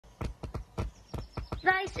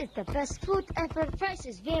Rice is the best food ever. Rice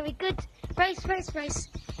is very good. Rice.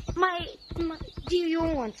 Do you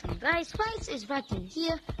want some rice? Rice is right in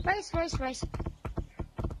here. Rice. Rice farmer,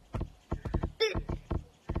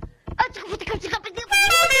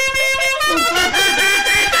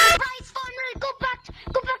 go back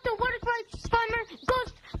to water rice farmer.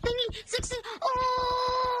 Ghost thingy 16.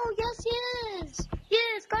 Oh yes,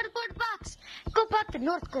 cardboard box. Go back to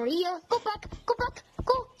North Korea. Go back.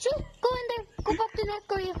 Go in there. Go back to North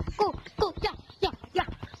Korea. Go. Yeah.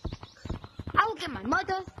 I will get my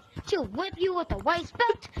mother. She'll whip you with a rice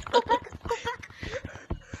belt. Go back.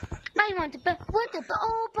 I want to bet.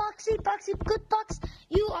 Oh, Boxy, good box.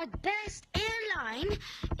 You are the best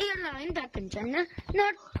airline back in China.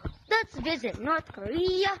 Let's visit North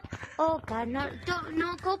Korea. Oh God, no,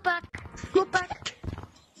 go back.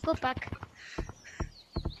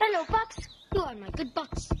 Hello, Box. You are my good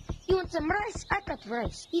box. You want some rice? I got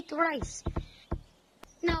rice. Eat rice.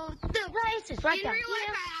 No, the rice is right down here.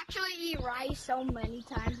 I actually eat rice so many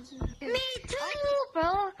times. Me too,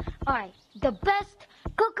 bro. Alright, the best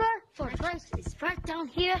cooker for rice is right down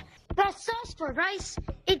here. Best sauce for rice,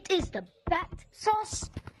 it is the bat sauce.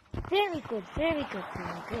 Very good.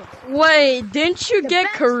 Wait, didn't you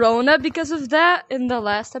get corona because of that in the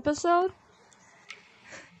last episode?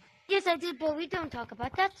 Yes, I did, but we don't talk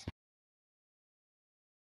about that.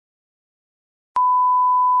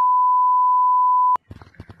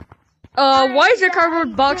 Why is your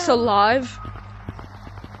cardboard box alive?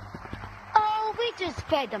 Oh, we just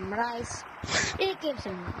fed them rice. It gives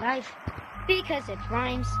them life because it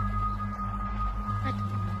rhymes.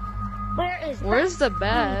 Where's the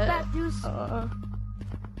bat? Bat juice.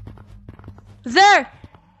 There!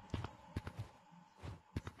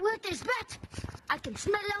 Where is bat? I can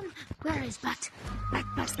smell him. Where is bat? Bat.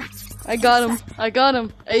 I got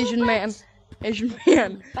him. Asian man.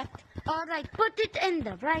 Bat. Alright, put it in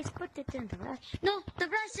the rice. No, the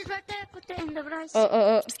rice is right there. Put it in the rice.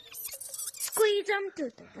 Squeeze them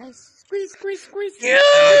to the rice. Squeeze.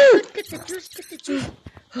 Yeah! Get the juice.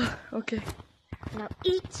 Okay. Now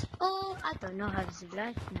eat. Oh, I don't know how to say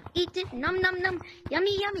life. Now eat it. Num.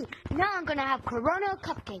 Yummy. Now I'm gonna have Corona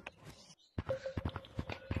cupcake.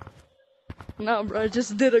 Nah, bro, I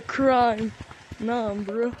just did a crime. Nah,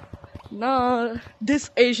 bro. Nah, this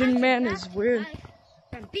Asian man is weird.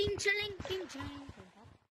 From being chilling.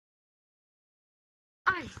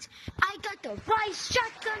 Alright, I got the rice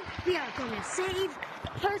shotgun. We are gonna save a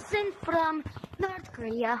person from North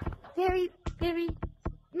Korea. Very.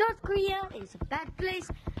 North Korea is a bad place.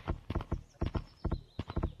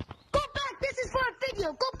 Go back. This is for a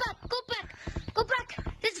video. Go back.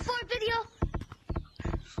 This is for a video.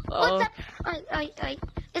 What's up?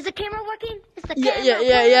 Is the camera working?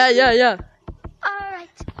 Yeah.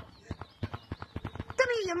 Alright. Come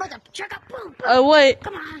here, your mother. Check up. Boom. Wait.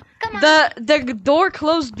 Come on. The door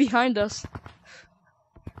closed behind us.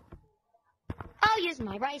 I'll use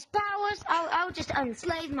my rice powers. I'll just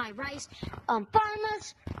enslave my rice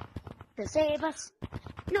farmers to save us.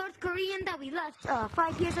 North Korean that we left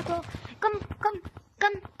 5 years ago. Come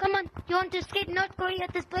on. You want to escape North Korea?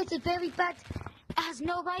 This place is very bad. It has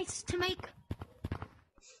no rice to make.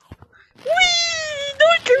 Whee!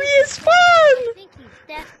 North Korea is fun! I think he's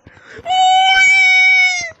dead.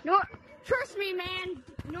 Trust me, man.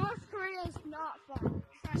 North Korea is not fun.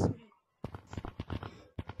 Trust me.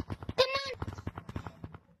 Come on.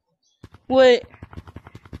 Wait,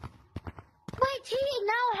 he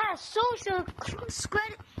now has social credit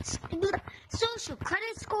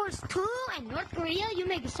scores too. And North Korea, you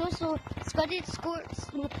make social credit scores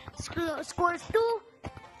too.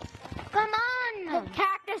 Come on. The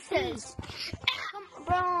cactuses.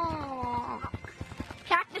 Bro.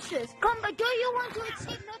 Cactuses. Come, but do you want to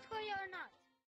escape